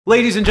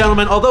Ladies and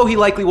gentlemen, although he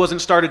likely wasn't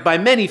started by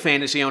many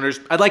fantasy owners,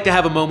 I'd like to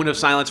have a moment of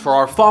silence for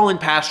our fallen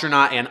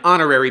Passtronaut and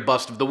honorary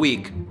bust of the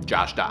week,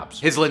 Josh Dobbs.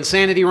 His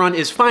Linsanity run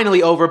is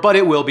finally over, but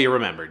it will be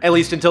remembered, at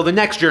least until the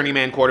next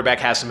journeyman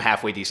quarterback has some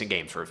halfway decent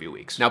games for a few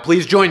weeks. Now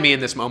please join me in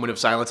this moment of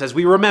silence as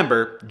we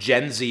remember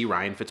Gen Z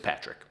Ryan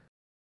Fitzpatrick.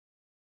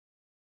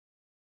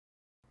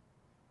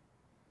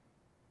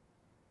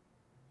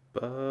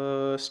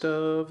 Bust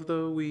of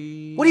the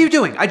week. What are you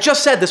doing? I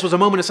just said this was a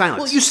moment of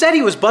silence. Well, you said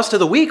he was bust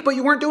of the week, but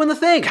you weren't doing the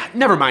thing. God,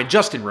 never mind,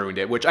 Justin ruined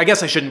it, which I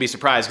guess I shouldn't be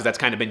surprised because that's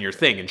kind of been your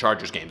thing in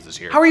Chargers games this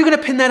year. How are you gonna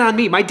pin that on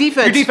me? My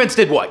defense— Your defense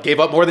did what?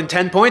 Gave up more than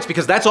 10 points?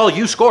 Because that's all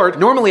you scored.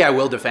 Normally I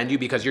will defend you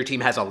because your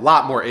team has a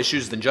lot more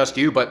issues than just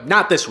you, but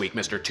not this week,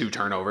 Mr. 2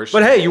 turnovers.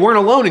 But hey, you weren't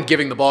alone in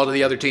giving the ball to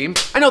the other team.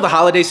 I know the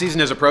holiday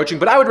season is approaching,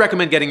 but I would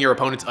recommend getting your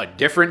opponents a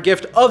different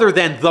gift other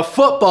than the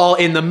football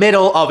in the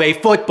middle of a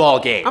football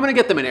game. I'm gonna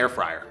get them an air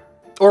fryer.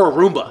 Or a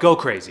Roomba. Go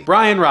crazy.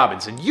 Brian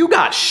Robinson, you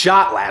got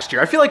shot last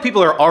year. I feel like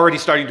people are already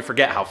starting to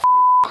forget how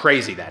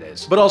crazy that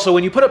is. But also,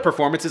 when you put up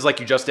performances like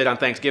you just did on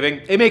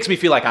Thanksgiving, it makes me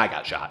feel like I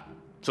got shot.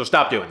 So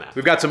stop doing that.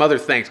 We've got some other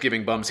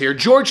Thanksgiving bums here.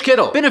 George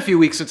Kittle. Been a few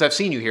weeks since I've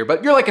seen you here,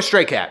 but you're like a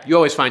stray cat. You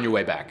always find your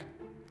way back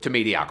to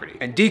mediocrity.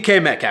 And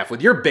DK Metcalf,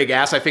 with your big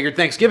ass, I figured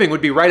Thanksgiving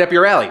would be right up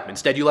your alley.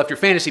 Instead, you left your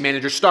fantasy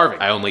manager starving.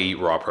 I only eat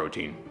raw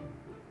protein.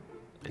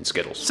 And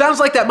Skittles. Sounds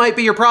like that might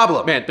be your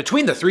problem. Man,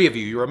 between the three of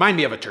you, you remind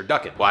me of a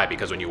turducken. Why?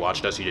 Because when you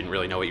watched us, you didn't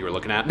really know what you were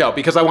looking at? No,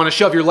 because I want to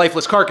shove your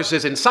lifeless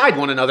carcasses inside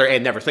one another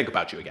and never think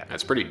about you again.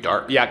 That's pretty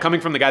dark. Yeah,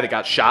 coming from the guy that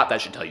got shot,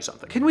 that should tell you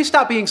something. Can we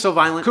stop being so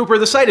violent? Cooper,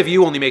 the sight of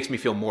you only makes me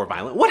feel more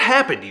violent. What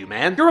happened to you,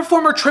 man? You're a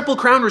former Triple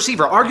Crown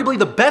receiver, arguably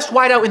the best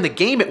wideout in the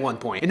game at one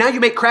point, and now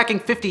you make cracking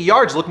 50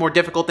 yards look more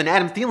difficult than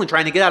Adam Thielen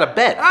trying to get out of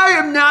bed. I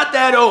am not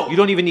that old. You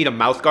don't even need a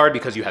mouth guard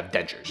because you have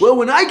dentures. Well,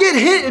 when I get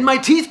hit and my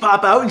teeth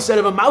pop out instead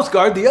of a mouth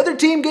guard, the other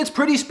team gets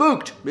pretty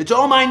spooked. It's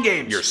all mind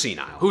games. You're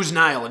senile. Who's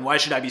Nile and why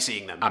should I be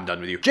seeing them? I'm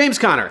done with you. James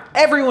Conner,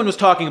 everyone was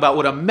talking about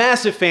what a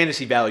massive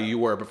fantasy value you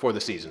were before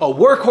the season. A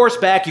workhorse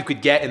back you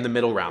could get in the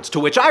middle rounds, to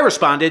which I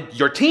responded,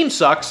 your team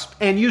sucks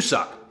and you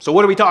suck. So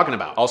what are we talking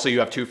about? Also, you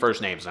have 2 first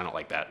names, I don't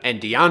like that.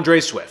 And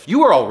DeAndre Swift. You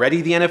were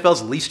already the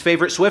NFL's least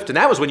favorite Swift, and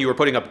that was when you were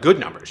putting up good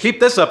numbers. Keep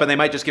this up and they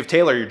might just give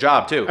Taylor your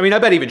job too. I mean, I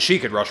bet even she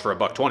could rush for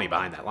 $120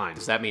 behind that line.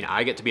 Does that mean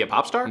I get to be a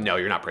pop star? No,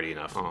 you're not pretty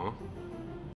enough. Aw.